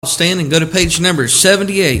Stand and go to page number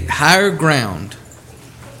 78, Higher Ground.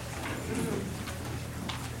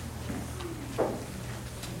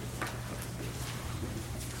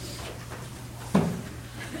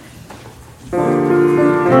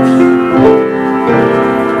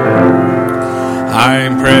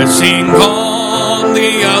 I'm pressing on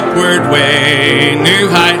the upward way, new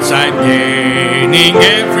heights I'm gaining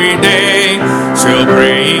every day, still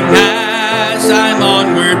praying as I'm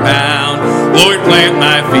onward bound. Lord, plant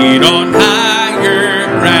my feet on higher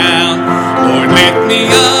ground. Lord, lift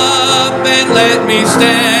me up and let me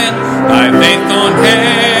stand by faith on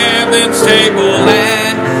heaven's table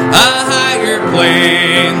and a higher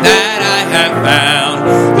plane that I have found.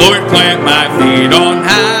 Lord, plant my feet on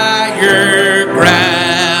higher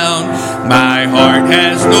ground. My heart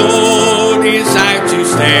has no desire to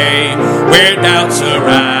stay where doubts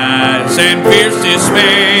arise and fears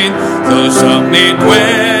dismay, though some may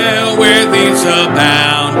dwell where these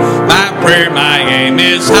abound. My prayer, my aim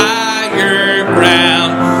is higher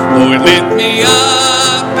ground. Lord, lift me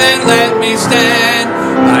up and let me stand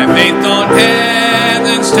by faith on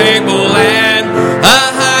heaven's table and a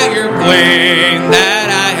higher plane that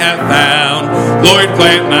I have found. Lord,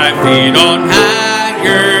 plant my feet on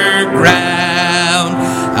higher ground.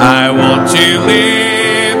 I want to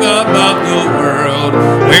live above the world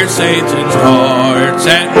where Satan's darts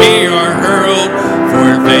at me are hurled,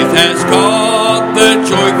 for faith has caught the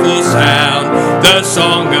joyful sound, the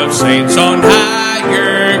song of saints on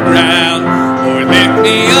higher ground. Lord, lift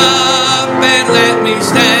me up and let me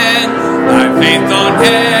stand by faith on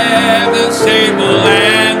heaven's table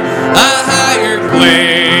and a higher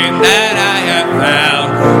plane that I have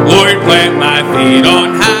found. Lord, plant my feet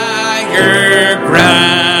on higher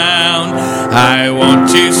ground. I want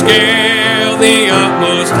to scale the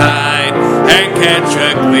utmost height and catch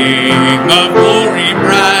a gleam of glory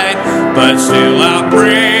bright, but still I'll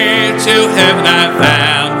pray till heaven I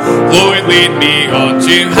found. Lord, lead me on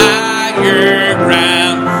to higher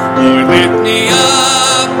ground. Lord, lift me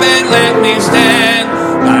up and let me stand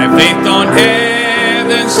by faith on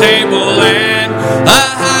heaven's table and a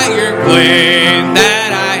higher plane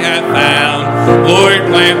that I have found. Lord,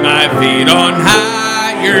 plant my feet on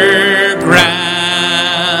higher ground.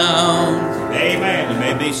 Amen. You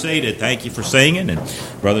may be seated. Thank you for singing. And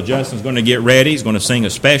Brother Justin's going to get ready. He's going to sing a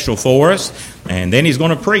special for us, and then he's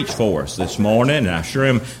going to preach for us this morning. And I sure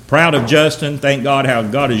am proud of Justin. Thank God how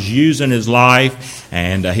God is using his life.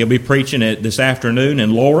 And he'll be preaching it this afternoon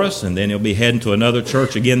in Loris, and then he'll be heading to another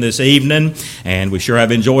church again this evening. And we sure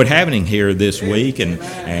have enjoyed having him here this week.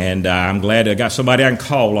 And I'm glad I got somebody I can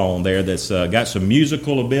call on there that's got some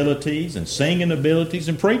musical abilities and singing abilities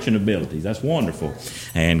and preaching abilities. That's wonderful.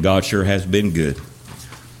 And God sure has been good.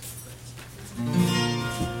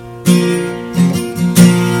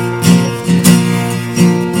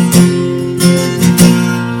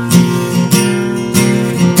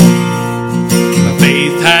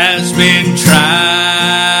 Been tried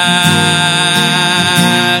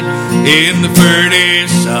in the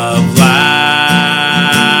furnace of life.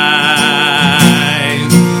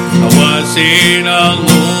 I wasn't alone.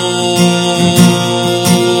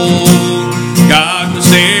 God was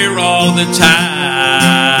there all the time.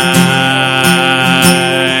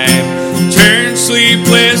 Turned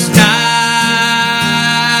sleepless nights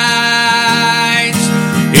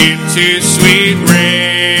into sweet rest.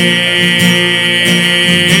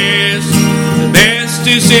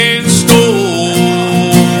 Is in store.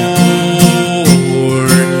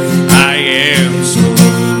 I am so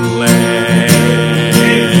blessed.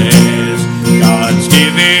 God's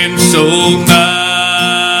given so much.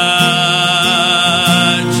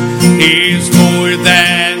 He's more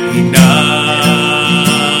than enough.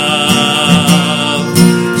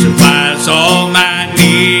 Supplies all my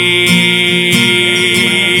needs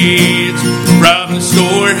from the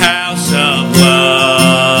storehouse of love.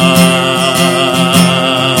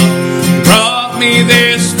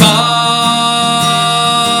 This far,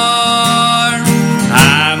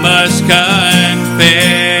 I must confess,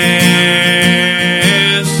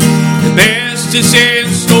 the best is in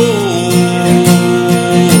store.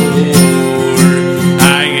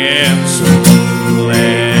 I am so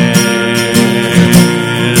blessed.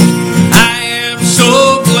 I am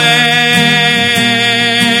so blessed.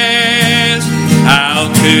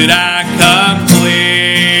 How could I complain?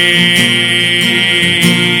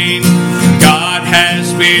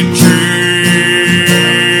 Been true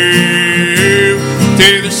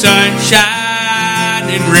through the sunshine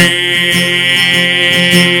and rain.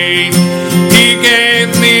 He gave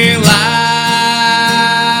me life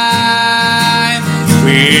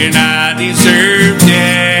when I deserved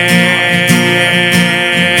death.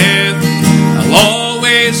 I'll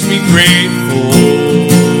always always be grateful.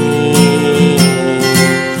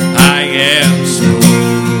 I am so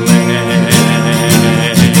blessed.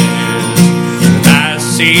 I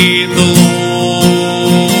see the Lord,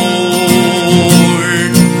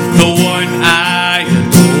 the one I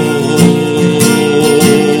adore,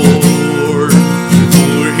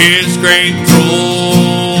 for His great throne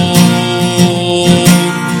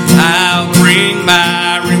I'll bring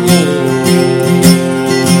my reward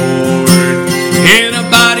in a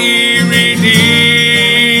body redeemed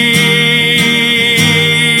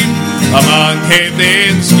among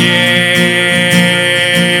heaven's guests.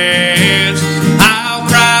 I'll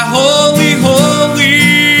cry, holy, holy.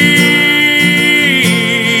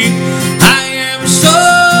 I am so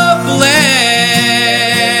blessed.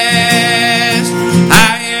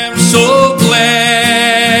 I am so blessed.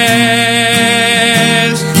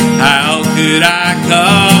 How could I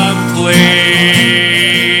complain?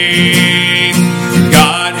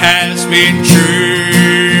 God has been true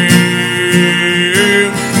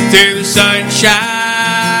through the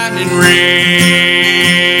sunshine and rain.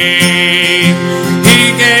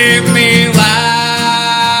 He gave me life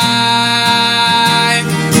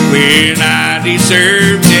when I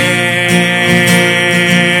deserved death.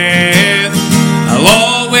 I'll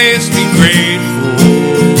always be grateful.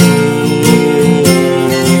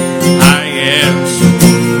 I am so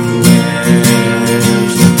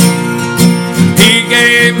blessed. He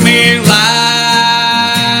gave me life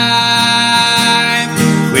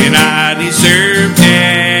when I deserved death.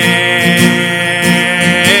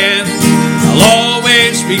 I'll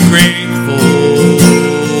always be grateful.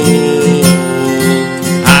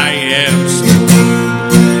 I am so blessed.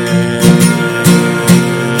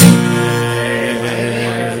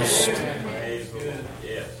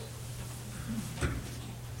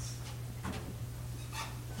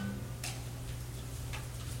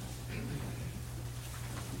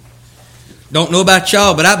 Don't know about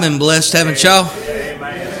y'all, but I've been blessed, haven't y'all?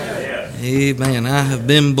 Amen. I have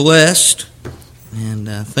been blessed and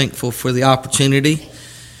thankful for the opportunity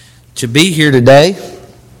to be here today,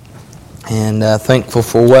 and thankful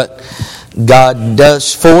for what God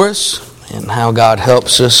does for us and how God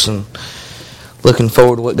helps us, and looking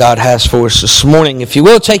forward to what God has for us this morning. If you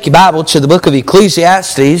will, take your Bible to the book of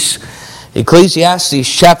Ecclesiastes, Ecclesiastes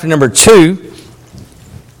chapter number 2.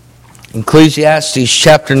 Ecclesiastes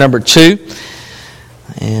chapter number 2,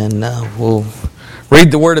 and we'll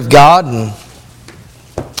read the Word of God and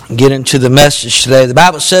get into the message today. The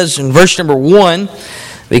Bible says in verse number 1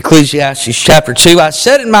 of Ecclesiastes chapter 2, I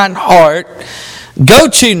said in mine heart, go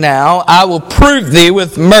to now, I will prove thee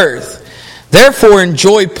with mirth. Therefore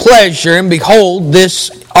enjoy pleasure, and behold,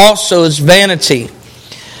 this also is vanity.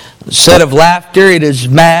 Instead of laughter, it is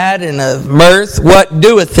mad, and of mirth, what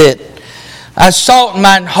doeth it? I sought in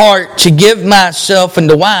mine heart to give myself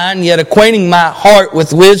unto wine, yet acquainting my heart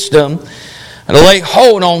with wisdom, and to lay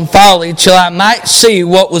hold on folly, till I might see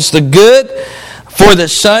what was the good for the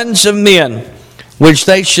sons of men, which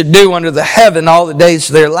they should do under the heaven all the days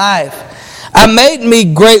of their life. I made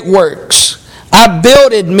me great works. I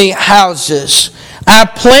builded me houses. I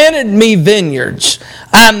planted me vineyards.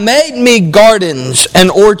 I made me gardens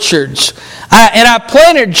and orchards. I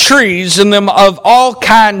planted trees in them of all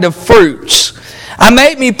kind of fruits. I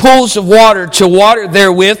made me pools of water to water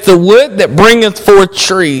therewith the wood that bringeth forth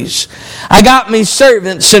trees. I got me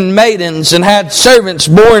servants and maidens, and had servants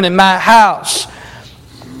born in my house.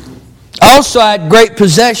 Also I had great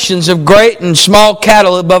possessions of great and small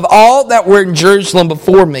cattle above all that were in Jerusalem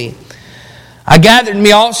before me. I gathered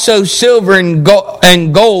me also silver and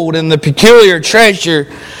gold and the peculiar treasure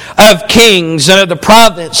of kings and of the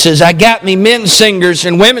provinces. I got me men singers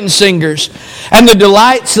and women singers, and the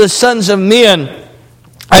delights of the sons of men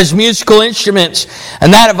as musical instruments,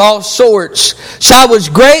 and that of all sorts. So I was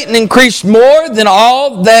great and increased more than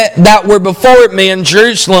all that were before me in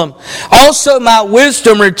Jerusalem. Also my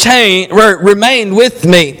wisdom remained with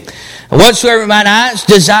me. And whatsoever mine eyes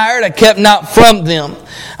desired, I kept not from them.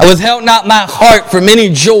 I withheld not my heart from any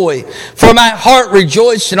joy, for my heart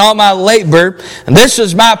rejoiced in all my labor, and this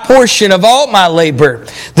was my portion of all my labor.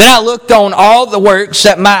 Then I looked on all the works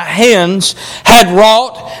that my hands had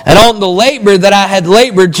wrought, and on the labor that I had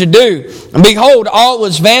labored to do. And behold, all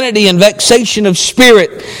was vanity and vexation of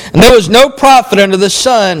spirit, and there was no profit under the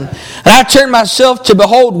sun. And I turned myself to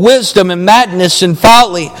behold wisdom and madness and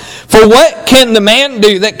folly. For what can the man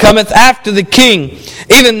do that cometh after the king,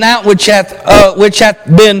 even that which hath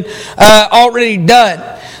been already done?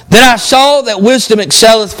 Then I saw that wisdom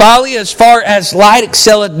excelleth folly, as far as light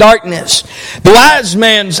excelleth darkness. The wise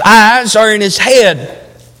man's eyes are in his head,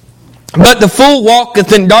 But the fool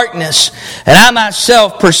walketh in darkness, and I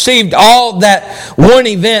myself perceived all that one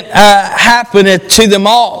event happeneth to them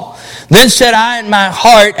all. Then said I in my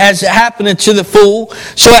heart, as it happeneth to the fool,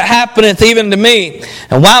 so it happeneth even to me.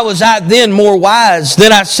 And why was I then more wise?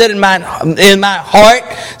 Then I said in my heart,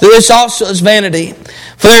 that this also is vanity.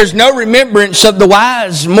 For there is no remembrance of the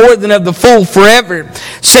wise more than of the fool forever,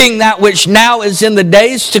 seeing that which now is in the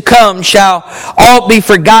days to come shall all be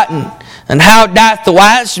forgotten. And how dieth the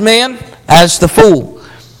wise man? As the fool.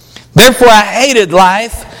 Therefore I hated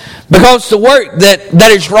life, because the work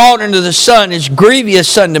that is wrought under the sun is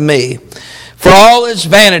grievous unto me. For all is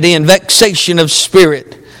vanity and vexation of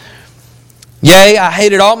spirit. Yea, I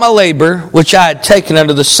hated all my labor which I had taken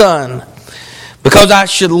under the sun, because I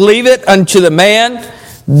should leave it unto the man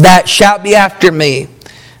that shall be after me.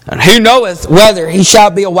 And who knoweth whether he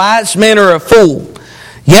shall be a wise man or a fool?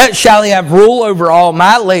 Yet shall he have rule over all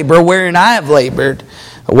my labor wherein I have labored,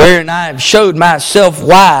 wherein I have showed myself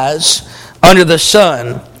wise under the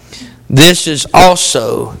sun. This is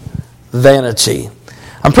also vanity.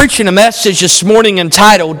 I'm preaching a message this morning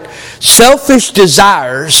entitled, Selfish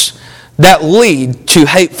Desires That Lead to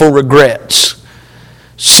Hateful Regrets.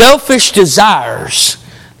 Selfish desires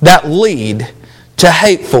that lead to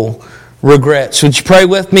hateful regrets. Would you pray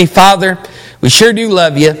with me? Father, we sure do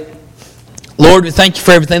love you. Lord, we thank you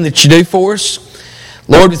for everything that you do for us.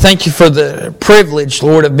 Lord, we thank you for the privilege,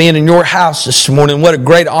 Lord, of being in your house this morning. What a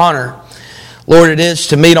great honor, Lord, it is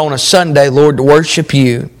to meet on a Sunday, Lord, to worship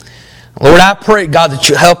you. Lord, I pray, God, that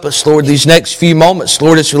you'll help us, Lord, these next few moments,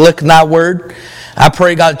 Lord, as we look in thy word. I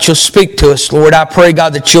pray, God, that you'll speak to us, Lord. I pray,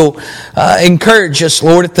 God, that you'll encourage us,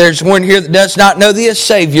 Lord. If there's one here that does not know thee as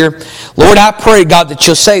Savior, Lord, I pray, God, that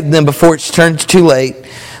you'll save them before it's turned too late.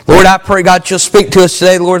 Lord, I pray, God, you'll speak to us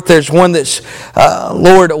today. Lord, if there's one that's,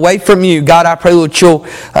 Lord, away from you, God, I pray, Lord, you'll,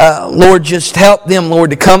 Lord, just help them, Lord,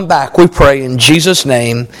 to come back. We pray in Jesus'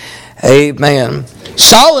 name. Amen.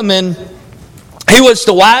 Solomon, he was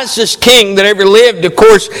the wisest king that ever lived, of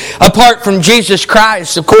course, apart from Jesus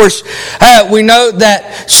Christ. Of course, we know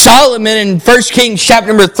that Solomon in 1 Kings chapter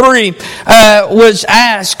number 3 was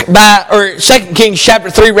asked by, or 2 Kings chapter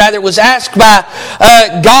 3 rather, was asked by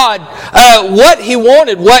God what he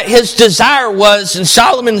wanted, what his desire was. And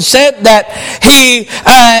Solomon said that he,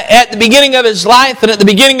 at the beginning of his life and at the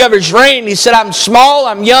beginning of his reign, he said, I'm small,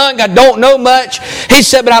 I'm young, I don't know much. He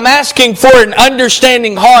said, but I'm asking for an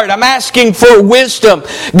understanding heart. I'm asking for wisdom.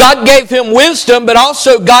 God gave him wisdom, but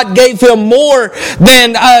also God gave him more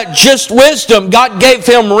than just wisdom. God gave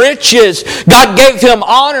him riches. God gave him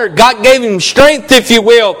honor. God gave him strength, if you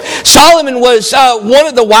will. Solomon was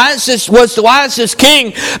the wisest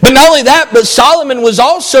king. But not only that, but Solomon was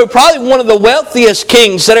also probably one of the wealthiest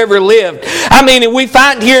kings that ever lived. I mean, we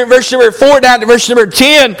find here in verse number 4 down to verse number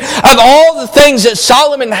 10 of all the things that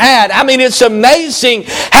Solomon had. I mean, it's amazing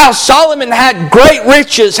how Solomon had great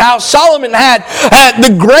riches, how Solomon had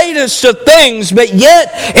the greatest of things, but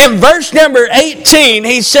yet in verse number 18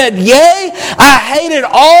 he said, Yea, I hated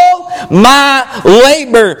all my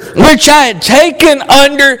labor which I had taken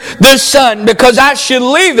under the sun, because I should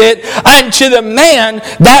leave it unto the man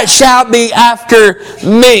that shall be after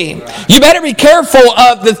me. You better be careful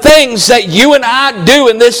of the things that you and I do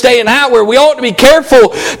in this day and hour. We ought to be careful,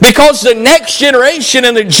 because the next generation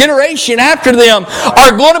and the generation after them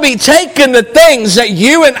are going to be taking the things that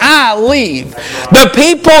you and I leave. The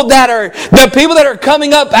people that are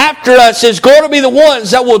coming up after us is going to be the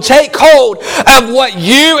ones that will take hold of what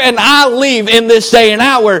you and I leave in this day and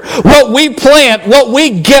hour. What we plant, what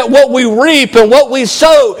we get, what we reap, and what we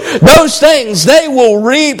sow, those things they will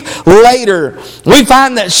reap later. We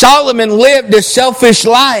find that Solomon lived a selfish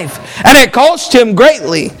life, and it cost him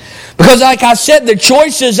greatly. Because like I said, the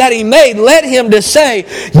choices that he made led him to say,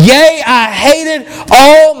 Yea, I hated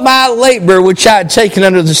all my labor which I had taken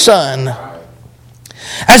under the sun.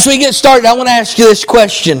 As we get started, I want to ask you this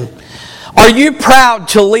question. Are you proud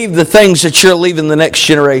to leave the things that you're leaving the next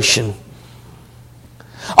generation?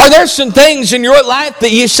 Are there some things in your life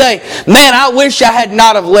that you say, man, I wish I had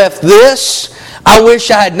not have left this. I wish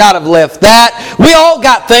I had not have left that. We all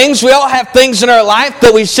got things. We all have things in our life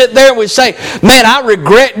that we sit there and we say, man, I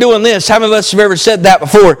regret doing this. How many of us have ever said that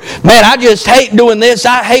before? Man, I just hate doing this.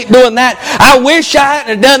 I hate doing that. I wish I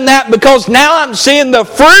hadn't done that, because now I'm seeing the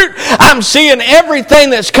fruit. I'm seeing everything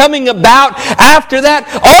that's coming about after that.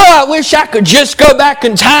 Oh, I wish I could just go back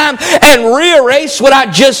in time and re-erase what I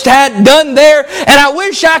just had done there. And I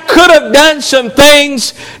wish I could have done some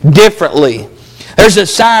things differently. There's a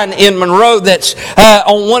sign in Monroe that's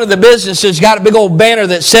on one of the businesses, got a big old banner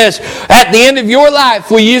that says, at the end of your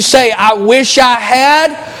life, will you say, I wish I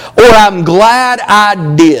had, or I'm glad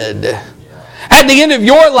I did? at the end of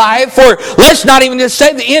your life, or let's not even just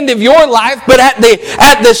say the end of your life, but at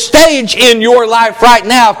the stage in your life right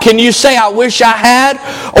now, can you say, I wish I had,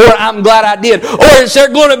 or I'm glad I did? Or is there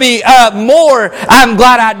going to be more I'm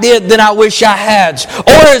glad I did than I wish I had?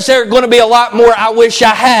 Or is there going to be a lot more I wish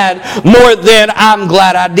I had more than I'm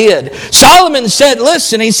glad I did? Solomon said,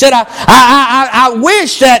 listen, he said, I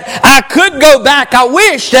wish that I could go back. I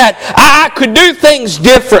wish that I could do things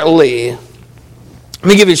differently. Let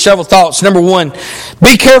me give you several thoughts. Number one,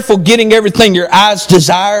 be careful getting everything your eyes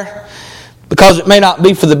desire, because it may not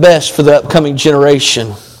be for the best for the upcoming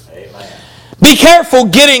generation. Amen. Be careful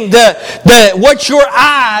getting the what your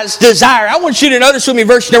eyes desire. I want you to notice with me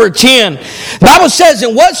verse number 10. The Bible says,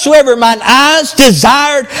 and whatsoever mine eyes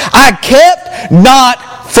desired, I kept not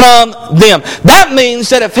from them. That means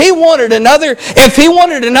that if he wanted another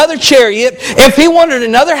chariot, if he wanted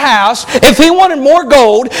another house, if he wanted more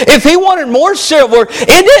gold, if he wanted more silver,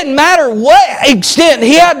 it didn't matter what extent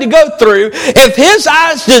he had to go through. If his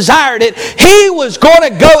eyes desired it, he was going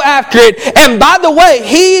to go after it. And by the way,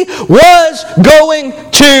 he was going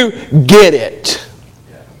to get it.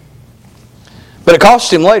 But it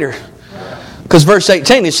cost him later. Because verse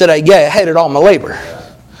 18, he said, I hated all my labor.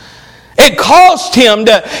 It cost him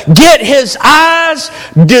to get his eyes'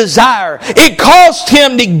 desire. It cost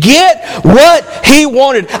him to get what he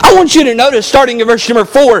wanted. I want you to notice, starting in verse number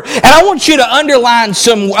 4, and I want you to underline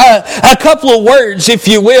a couple of words, if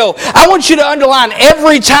you will. I want you to underline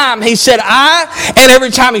every time he said I, and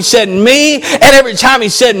every time he said me, and every time he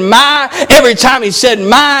said my, every time he said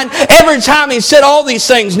mine, every time he said all these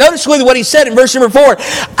things. Notice with what he said in verse number 4.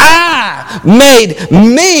 I made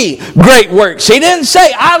me great works. He didn't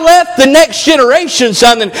say I left the next generation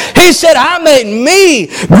something. He said, I made me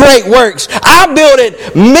great works. I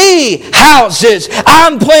built me houses.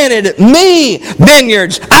 I planted me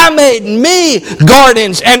vineyards. I made me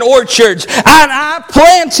gardens and orchards. And I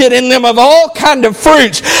planted in them of all kind of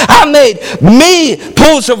fruits. I made me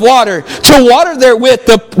pools of water to water therewith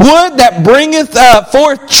the wood that bringeth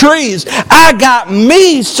forth trees. I got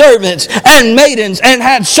me servants and maidens, and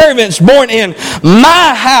had servants born in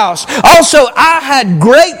my house. Also, I had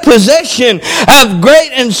great possession of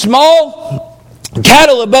great and small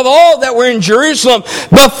cattle above all that were in Jerusalem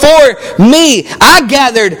before me. I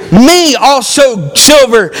gathered me also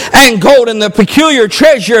silver and gold and the peculiar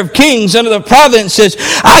treasure of kings under the provinces.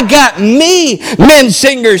 I got me men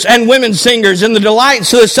singers and women singers and the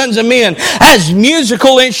delights of the sons of men as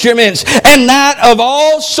musical instruments, and that of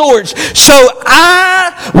all sorts. So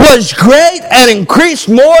I was great and increased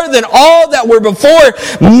more than all that were before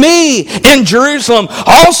me in Jerusalem.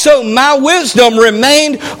 Also my wisdom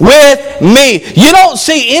remained with me. You don't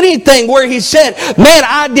see anything where he said, man,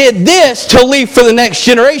 I did this to leave for the next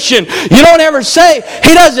generation. You don't ever say,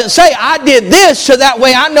 he doesn't say, I did this so that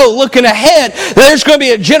way I know looking ahead that there's going to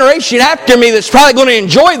be a generation after me that's probably going to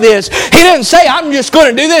enjoy this. He didn't say, I'm just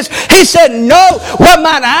going to do this. He said, no, what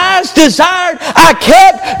mine eyes desired, I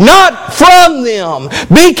kept not from them.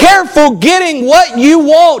 Be careful getting what you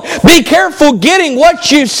want. Be careful getting what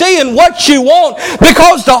you see and what you want,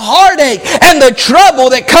 because the heartache and the trouble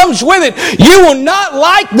that comes with it, you will not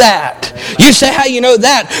like that. You say, how you know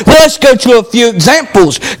that? Well, let's go to a few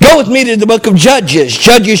examples. Go with me to the book of Judges.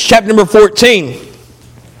 Judges chapter number 14.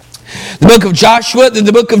 The book of Joshua, then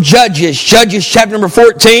the book of Judges. Judges chapter number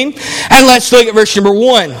 14. And let's look at verse number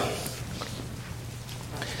 1. The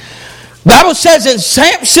Bible says, and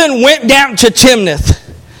Samson went down to Timnath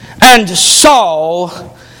and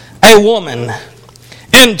saw a woman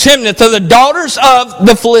in Timnath of the daughters of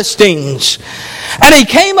the Philistines. And he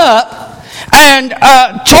came up and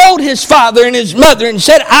told his father and his mother and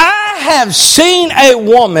said, I have seen a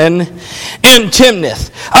woman in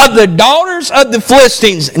Timnath of the daughters of the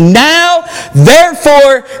Philistines. Now,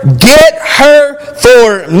 therefore, get her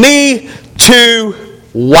for me to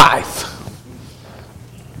wife.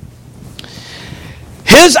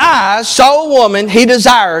 His eyes saw a woman. He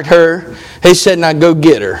desired her. He said, now go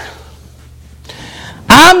get her.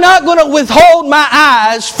 I'm not going to withhold my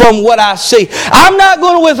eyes from what I see. I'm not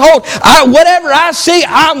going to withhold. Whatever I see,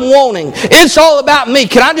 I'm wanting. It's all about me.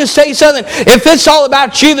 Can I just say something? If it's all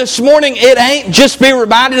about you this morning, it ain't. Just be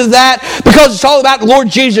reminded of that, because it's all about the Lord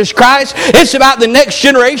Jesus Christ. It's about the next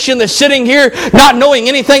generation that's sitting here not knowing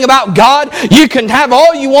anything about God. You can have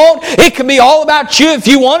all you want. It can be all about you if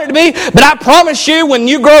you want it to be. But I promise you, when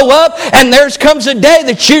you grow up and there comes a day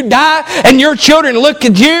that you die and your children look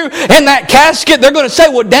at you in that casket, they're going to say,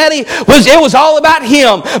 well, well, Daddy, it was all about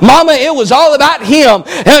him. Mama, it was all about him.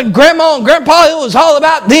 And Grandma and Grandpa, it was all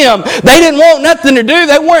about them. They didn't want nothing to do.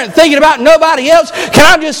 They weren't thinking about nobody else. Can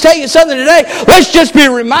I just tell you something today? Let's just be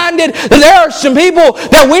reminded that there are some people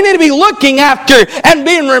that we need to be looking after and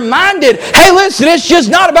being reminded, hey, listen, it's just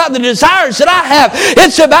not about the desires that I have.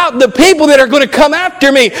 It's about the people that are going to come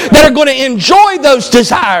after me, that are going to enjoy those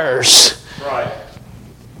desires. Right.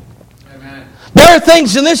 There are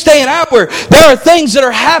things in this day and hour, there are things that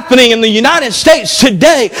are happening in the United States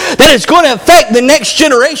today that is going to affect the next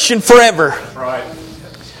generation forever. Right.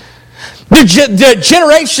 The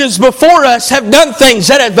generations before us have done things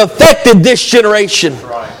that have affected this generation.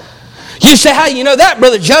 Right. You say, how you know that,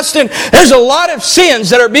 Brother Justin? There's a lot of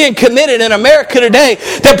sins that are being committed in America today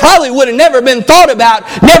that probably would have never been thought about,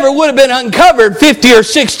 never would have been uncovered 50 or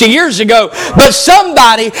 60 years ago. But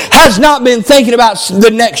somebody has not been thinking about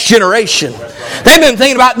the next generation. They've been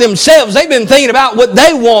thinking about themselves. They've been thinking about what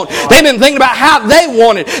they want. They've been thinking about how they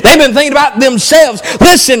want it. They've been thinking about themselves.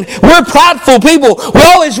 Listen, we're prideful people. We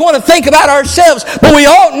always want to think about ourselves, but we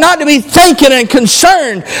ought not to be thinking and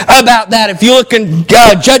concerned about that. If you look in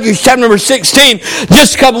Judges chapter number 16,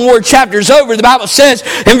 just a couple more chapters over, the Bible says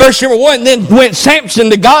in verse number 1, then went Samson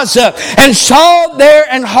to Gaza and saw there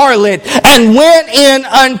an harlot and went in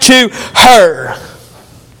unto her.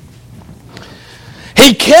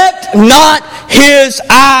 He kept not his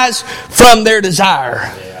eyes from their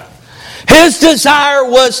desire. His desire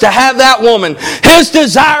was to have that woman. His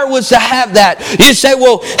desire was to have that. You say,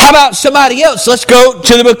 well, how about somebody else? Let's go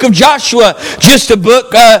to the book of Joshua. Just a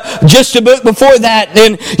book before that.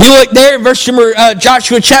 And you look there in verse number,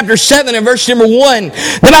 Joshua chapter 7 and verse number 1.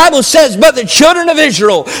 The Bible says, but the children of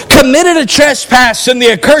Israel committed a trespass in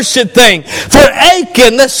the accursed thing. For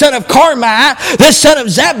Achan, the son of Carmi, the son of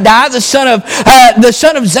Zabdi, the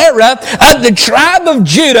son of Zerah, of the tribe of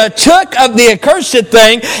Judah, took of the accursed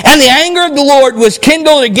thing, and the anger of the Lord was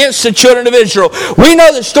kindled against the children of Israel. We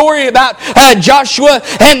know the story about Joshua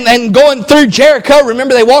and going through Jericho.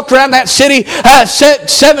 Remember, they walked around that city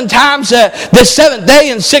 7 times the seventh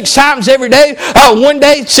day and 6 times every day. One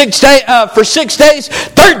day, 6 days for 6 days,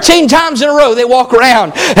 13 times in a row they walk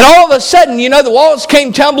around. And all of a sudden, the walls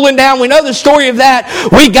came tumbling down. We know the story of that.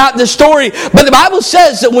 We got the story. But the Bible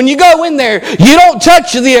says that when you go in there, you don't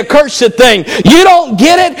touch the accursed thing. You don't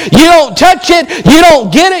get it. You don't touch it. You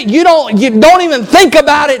don't get it. You don't even think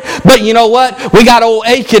about it. But you know what? We got old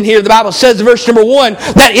Achan here. The Bible says in verse number 1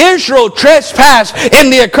 that Israel trespassed in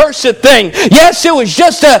the accursed thing. Yes, it was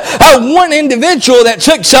just a one individual that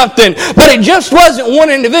took something, but it just wasn't one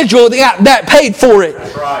individual that paid for it.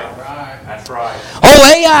 That's right. That's right.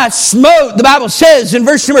 Oh, Ai smote, the Bible says in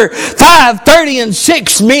verse number 5,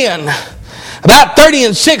 36 men. About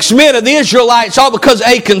 36 men of the Israelites, all because of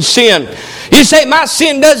Achan's sin. You say, my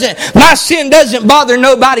sin doesn't bother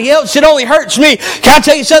nobody else. It only hurts me. Can I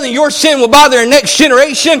tell you something? Your sin will bother the next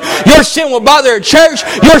generation. Your sin will bother a church.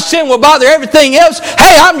 Your sin will bother everything else.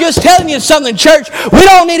 Hey, I'm just telling you something, church. We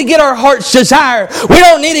don't need to get our heart's desire. We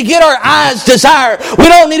don't need to get our eyes' desire. We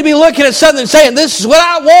don't need to be looking at something and saying, this is what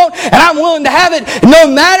I want, and I'm willing to have it no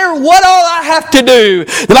matter what all I have to do.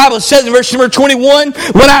 The Bible says in verse number 21,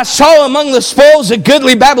 when I saw among the spoils a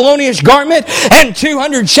goodly Babylonian garment and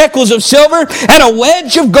 200 shekels of silver, and a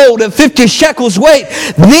wedge of gold of 50 shekels weight,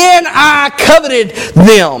 then I coveted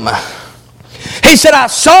them. He said, I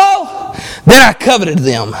saw, then I coveted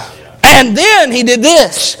them. And then he did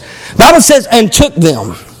this. The Bible says, and took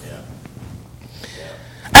them.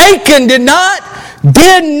 Achan did not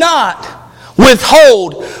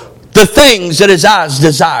withhold the things that his eyes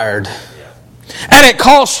desired. And it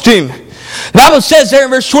cost him. The Bible says there in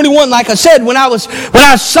verse 21, like I said, when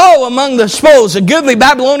I saw among the spoils a goodly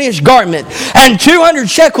Babylonian garment and 200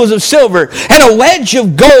 shekels of silver and a wedge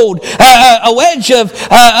of gold, a wedge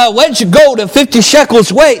of gold of 50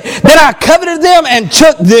 shekels weight, then I coveted them and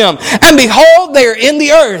took them. And behold, they are in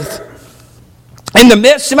the earth, in the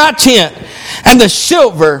midst of my tent, and the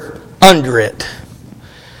silver under it.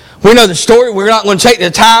 We know the story. We're not going to take the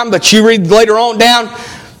time, but you read later on down,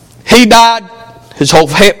 he died. His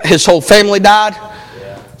whole family died.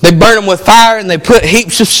 Yeah. They burned him with fire and they put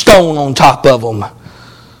heaps of stone on top of them.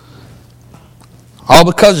 All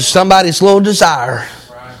because of somebody's little desire.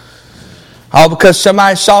 Right. All because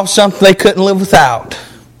somebody saw something they couldn't live without.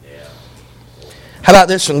 Yeah. How about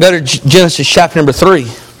this one? Go to Genesis chapter number 3.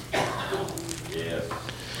 Yeah.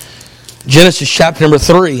 Genesis chapter number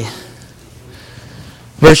 3.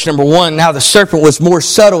 Verse number 1, now the serpent was more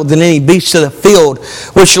subtle than any beast of the field,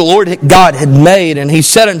 which the Lord God had made. And he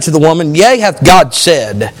said unto the woman, yea, hath God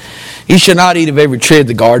said, ye shall not eat of every tree of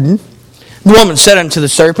the garden. The woman said unto the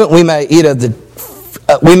serpent, we may eat of the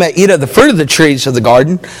we may eat of the fruit of the trees of the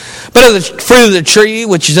garden, but of the fruit of the tree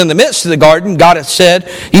which is in the midst of the garden, God hath said,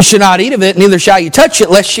 ye shall not eat of it, neither shall ye touch it,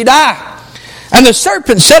 lest ye die. And the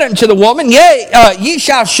serpent said unto the woman, Yea, ye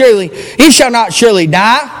shall not surely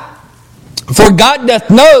die. For God doth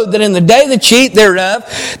know that in the day that ye eat thereof,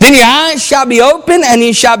 then your eyes shall be open, and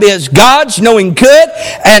ye shall be as gods, knowing good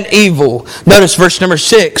and evil. Notice verse number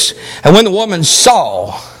 6. And when the woman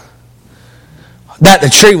saw that the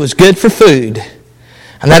tree was good for food,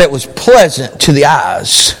 and that it was pleasant to the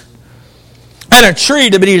eyes, and a tree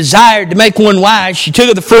to be desired to make one wise, she took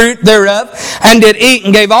of the fruit thereof, and did eat,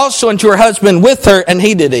 and gave also unto her husband with her, and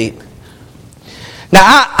he did eat. Now,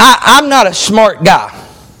 I'm not a smart guy.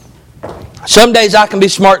 Some days I can be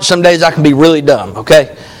smart, some days I can be really dumb,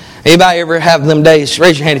 okay? Anybody ever have them days?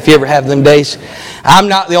 Raise your hand if you ever have them days. I'm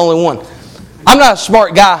not the only one. I'm not a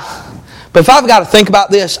smart guy, but if I've got to think about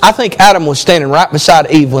this, I think Adam was standing right beside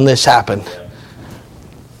Eve when this happened.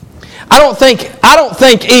 I don't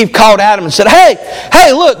think Eve called Adam and said,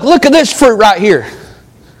 Hey, look at this fruit right here.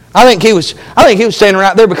 I think he was standing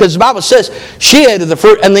right there because the Bible says she ate of the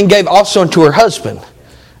fruit and then gave also unto her husband,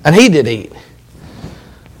 and he did eat.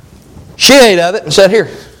 She ate of it and said,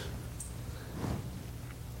 Here.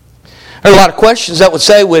 There are a lot of questions that would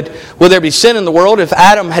say, would there be sin in the world if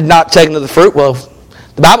Adam had not taken of the fruit? Well,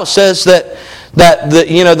 the Bible says that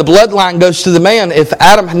the bloodline goes to the man. If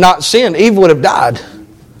Adam had not sinned, Eve would have died.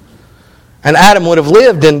 And Adam would have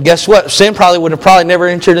lived, and guess what? Sin would have never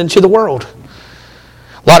entered into the world.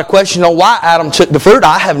 A lot of questions on why Adam took the fruit.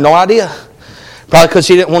 I have no idea. Probably because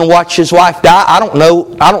he didn't want to watch his wife die. I don't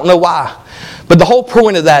know why. But the whole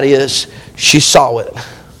point of that is she saw it.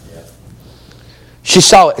 She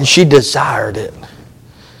saw it and she desired it.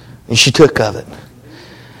 And she took of it.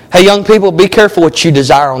 Hey, young people, be careful what you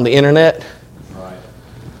desire on the internet.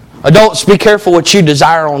 Adults, be careful what you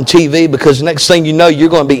desire on TV, because the next thing you know, you're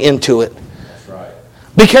going to be into it.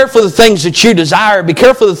 Be careful of the things that you desire. Be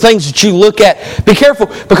careful of the things that you look at. Be careful,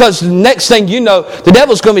 because the next thing you know, the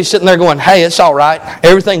devil's going to be sitting there going, Hey, it's all right.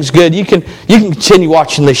 Everything's good. You can continue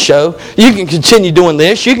watching this show. You can continue doing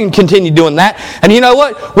this. You can continue doing that. And you know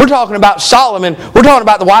what? We're talking about Solomon. We're talking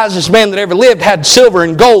about the wisest man that ever lived, had silver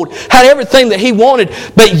and gold, had everything that he wanted,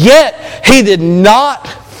 but yet he did not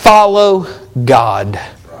follow God.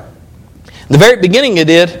 In the very beginning he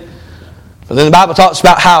did. But then the Bible talks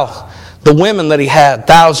about how the women that he had,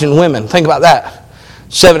 1,000 women. Think about that.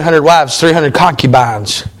 700 wives, 300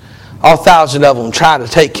 concubines. All 1,000 of them trying to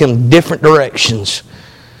take him different directions.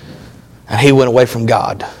 And he went away from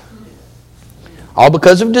God. All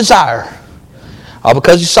because of desire. All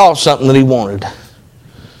because he saw something that he wanted.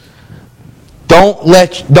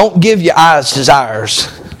 Don't give your eyes desires.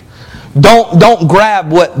 Don't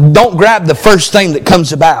grab the first thing that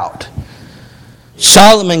comes about.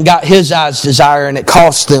 Solomon got his eyes' desire, and it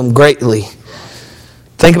cost them greatly.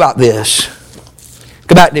 Think about this.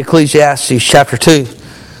 Go back to Ecclesiastes chapter 2.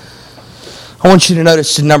 I want you to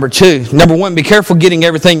notice in number 2. Number 1, be careful getting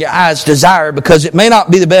everything your eyes desire, because it may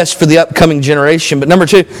not be the best for the upcoming generation. But number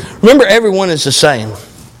 2, remember, everyone is the same.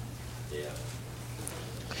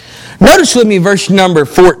 Notice with me verse number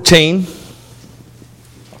 14.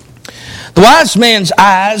 The wise man's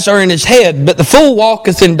eyes are in his head, but the fool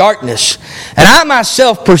walketh in darkness. And I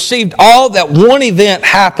myself perceived all that one event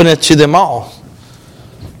happeneth to them all.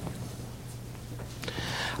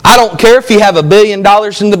 I don't care if you have $1 billion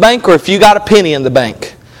in the bank or if you got a penny in the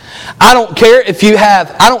bank. I don't care if you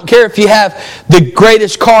have the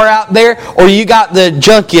greatest car out there or you got the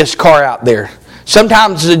junkiest car out there.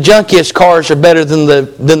 Sometimes the junkiest cars are better than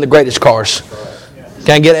the greatest cars.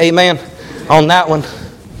 Can I get an amen on that one?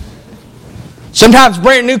 Sometimes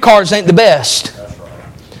brand new cars ain't the best.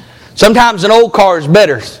 Sometimes an old car is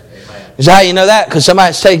better. Is that how you know that? Because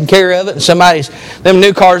somebody's taking care of it, and them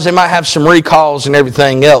new cars, they might have some recalls and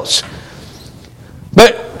everything else.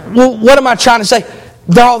 But what am I trying to say?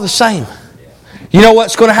 They're all the same. You know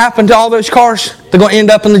what's going to happen to all those cars? They're going to end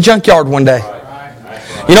up in the junkyard one day.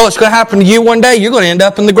 You know what's going to happen to you one day? You're going to end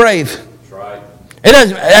up in the grave. It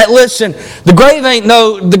doesn't. Listen, the grave ain't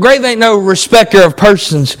no respecter of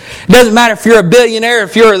persons. It doesn't matter if you're a billionaire,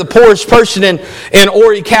 if you're the poorest person in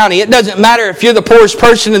Horry County. It doesn't matter if you're the poorest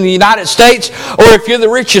person in the United States or if you're the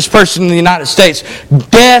richest person in the United States.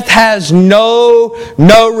 Death has no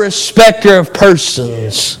respecter of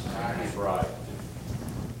persons.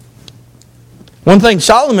 One thing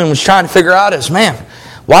Solomon was trying to figure out is, man,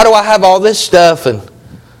 why do I have all this stuff, and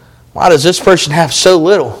why does this person have so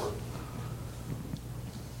little?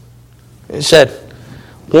 He said,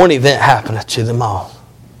 one event happened to them all.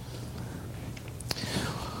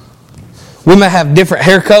 We may have different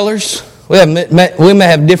hair colors. We may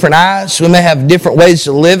have different eyes. We may have different ways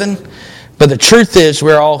of living. But the truth is,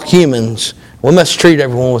 we're all humans. We must treat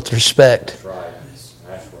everyone with respect. That's right.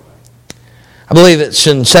 That's right. I believe it's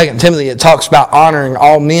in 2 Timothy, it talks about honoring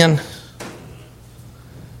all men.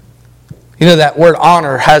 You know, that word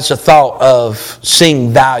honor has a thought of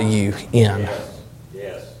seeing value in. Yes.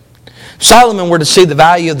 Yes. If Solomon were to see the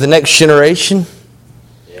value of the next generation,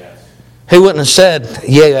 Yes. he wouldn't have said,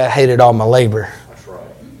 yeah, I hated all my labor. That's right.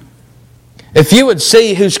 If you would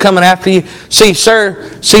see who's coming after you, see,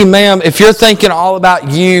 sir, see, ma'am, if you're thinking all about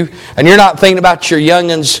you and you're not thinking about your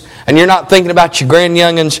youngins and you're not thinking about your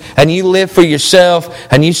grandyoungins and you live for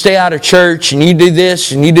yourself and you stay out of church and you do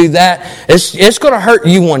this and you do that, it's going to hurt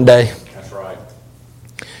you one day. That's right.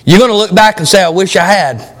 You're going to look back and say, I wish I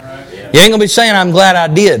had. Right. You ain't going to be saying, I'm glad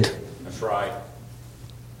I did. That's right.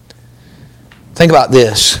 Think about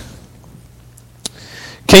this.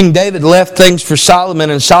 King David left things for Solomon,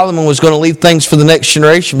 and Solomon was going to leave things for the next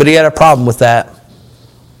generation, but he had a problem with that.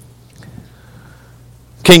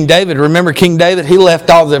 King David, remember King David? He left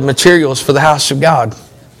all the materials for the house of God.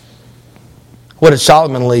 What did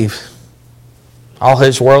Solomon leave? All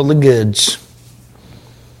his worldly goods.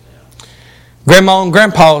 Grandma and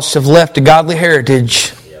grandpas have left a godly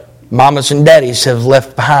heritage. Mamas and daddies have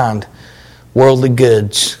left behind worldly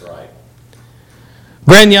goods.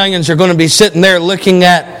 Grandyoungins are going to be sitting there looking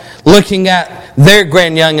at their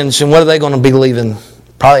grandyoungins, and what are they going to be leaving?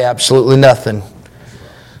 Probably absolutely nothing.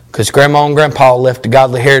 Because grandma and grandpa left a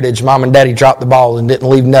godly heritage. Mom and daddy dropped the ball and didn't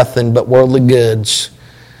leave nothing but worldly goods.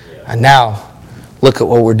 And now, look at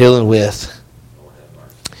what we're dealing with.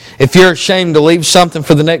 If you're ashamed to leave something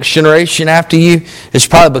for the next generation after you, it's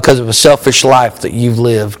probably because of a selfish life that you've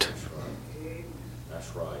lived.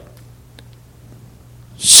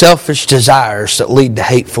 Selfish desires that lead to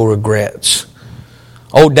hateful regrets.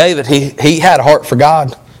 Old David, he had a heart for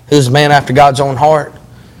God. He was a man after God's own heart.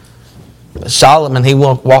 But Solomon, he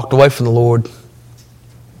walked away from the Lord.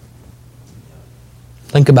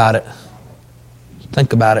 Think about it.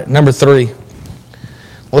 Think about it. Number 3.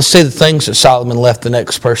 Let's see the things that Solomon left the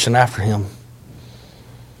next person after him.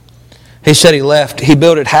 He said he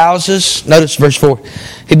built houses. Notice verse 4.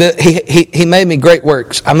 He made me great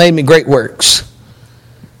works. I made me great works.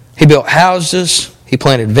 He built houses. He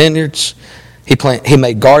planted vineyards. He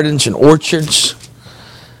made gardens and orchards.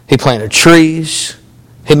 He planted trees.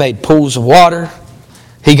 He made pools of water.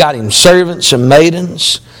 He got him servants and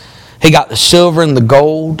maidens. He got the silver and the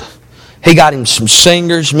gold. He got him some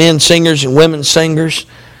singers, men singers and women singers.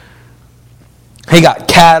 He got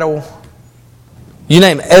cattle. You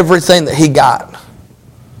name everything that he got.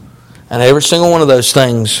 And every single one of those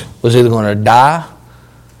things was either going to die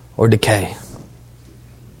or decay.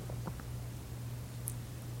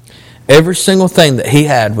 Every single thing that he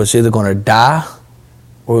had was either going to die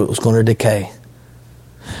or it was going to decay.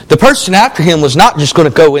 The person after him was not just going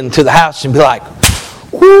to go into the house and be like,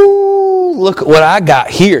 whoo, look at what I got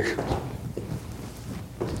here.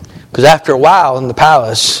 Because after a while in the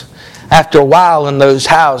palace, after a while in those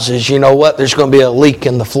houses, you know what? There's going to be a leak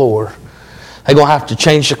in the floor. They're going to have to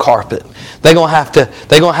change the carpet. They're going to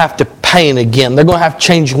have to paint again. They're going to have to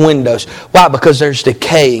change windows. Why? Because there's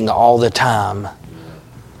decaying all the time.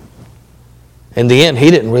 In the end, he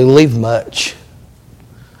didn't really leave much.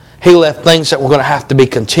 He left things that were going to have to be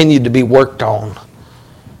continued to be worked on.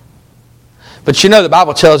 But you know, the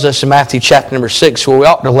Bible tells us in Matthew chapter number 6, where we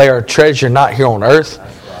ought to lay our treasure not here on earth,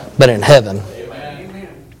 but in heaven.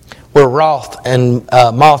 Where moth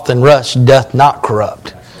and rust doth not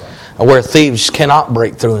corrupt, and where thieves cannot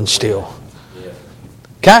break through and steal.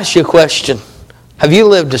 Can I ask you a question? Have you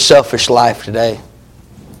lived a selfish life today?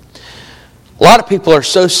 A lot of people are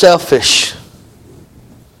so selfish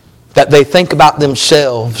that they think about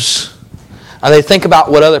themselves and they think about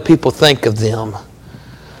what other people think of them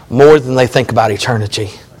more than they think about eternity.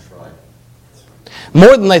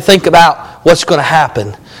 More than they think about what's going to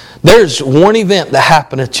happen. There's one event that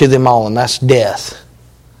happened to them all, and that's death.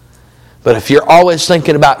 But if you're always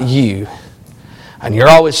thinking about you, and you're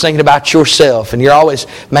always thinking about yourself, and you're always,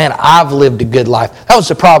 man, I've lived a good life. That was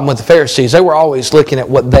the problem with the Pharisees. They were always looking at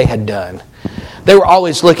what they had done. They were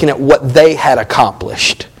always looking at what they had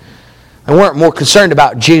accomplished. They weren't more concerned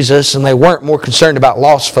about Jesus, and they weren't more concerned about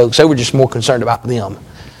lost folks. They were just more concerned about them.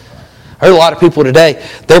 There's a lot of people today,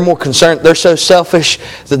 they're more concerned, they're so selfish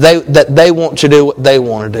that they want to do what they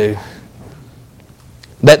want to do.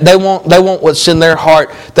 That they want what's in their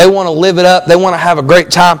heart. They want to live it up. They want to have a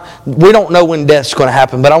great time. We don't know when death's going to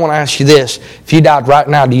happen, but I want to ask you this. If you died right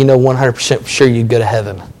now, do you know 100% for sure you'd go to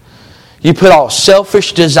heaven? You put all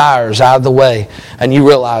selfish desires out of the way, and you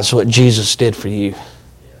realize what Jesus did for you.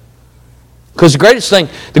 Because the greatest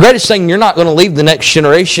thing you're not going to leave the next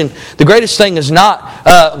generation. The greatest thing is not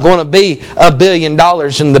going to be $1 billion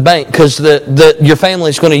in the bank, because your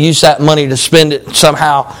family's going to use that money to spend it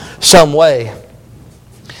somehow, some way.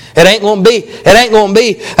 It ain't going to be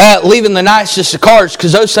leaving the nicest of cars,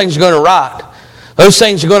 because those things are going to rot. Those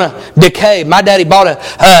things are going to decay. My daddy bought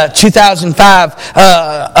a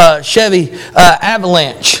 2005 Chevy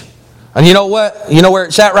Avalanche. And you know what? You know where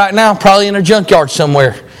it's at right now? Probably in a junkyard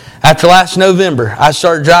somewhere. After last November, I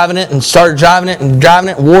started driving it and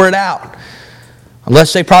wore it out.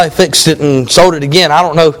 Unless they probably fixed it and sold it again. I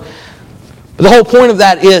don't know. But the whole point of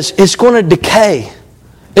that is it's going to decay.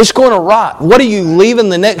 It's going to rot. What are you leaving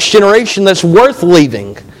the next generation that's worth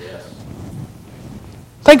leaving?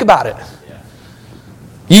 Think about it.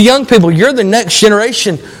 You young people, you're the next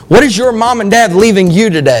generation. What is your mom and dad leaving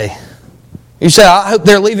you today? You say, I hope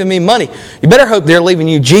they're leaving me money. You better hope they're leaving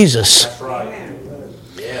you Jesus. That's right.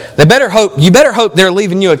 You better hope they're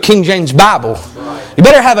leaving you a King James Bible. You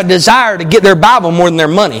better have a desire to get their Bible more than their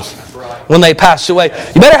money when they pass away.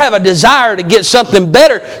 You better have a desire to get something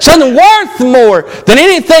better, something worth more than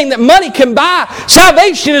anything that money can buy.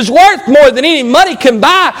 Salvation is worth more than any money can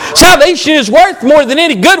buy. Salvation is worth more than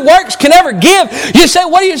any good works can ever give. You say,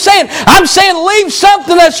 what are you saying? I'm saying leave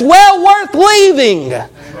something that's well worth leaving.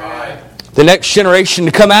 The next generation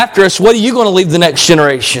to come after us, what are you going to leave the next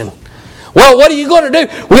generation? Well, what are you going to do?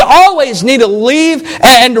 We always need to leave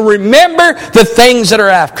and to remember the things that are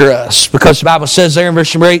after us. Because the Bible says there in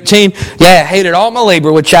verse number 18, I hated all my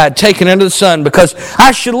labor which I had taken under the sun, because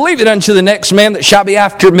I should leave it unto the next man that shall be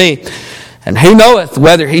after me. And who knoweth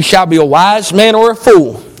whether he shall be a wise man or a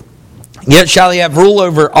fool? Yet shall he have rule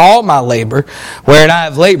over all my labor, wherein I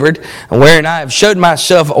have labored, and wherein I have showed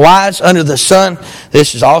myself wise under the sun.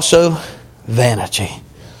 This is also vanity.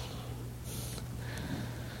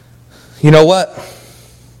 You know what?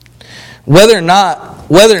 Whether or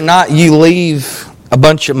not you leave a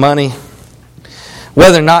bunch of money,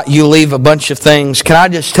 whether or not you leave a bunch of things, can I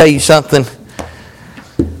just tell you something?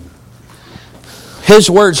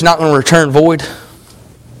 His word's not going to return void.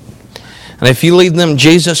 And if you leave them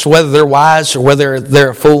Jesus, whether they're wise or whether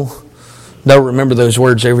they're a fool, they'll remember those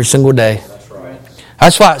words every single day. That's right.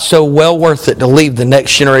 That's why it's so well worth it to leave the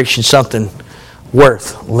next generation something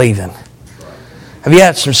worth leaving. Have you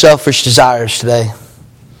had some selfish desires today?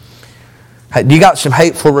 You got some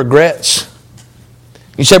hateful regrets?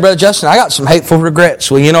 You say, Brother Justin, I got some hateful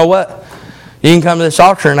regrets. Well, you know what? You can come to this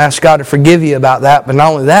altar and ask God to forgive you about that. But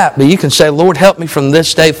not only that, but you can say, Lord, help me from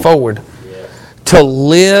this day forward to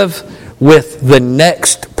live with the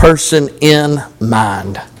next person in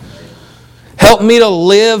mind. Help me to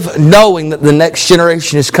live knowing that the next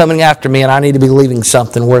generation is coming after me and I need to be leaving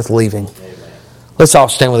something worth leaving. Let's all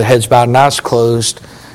stand with our heads bowed and eyes closed.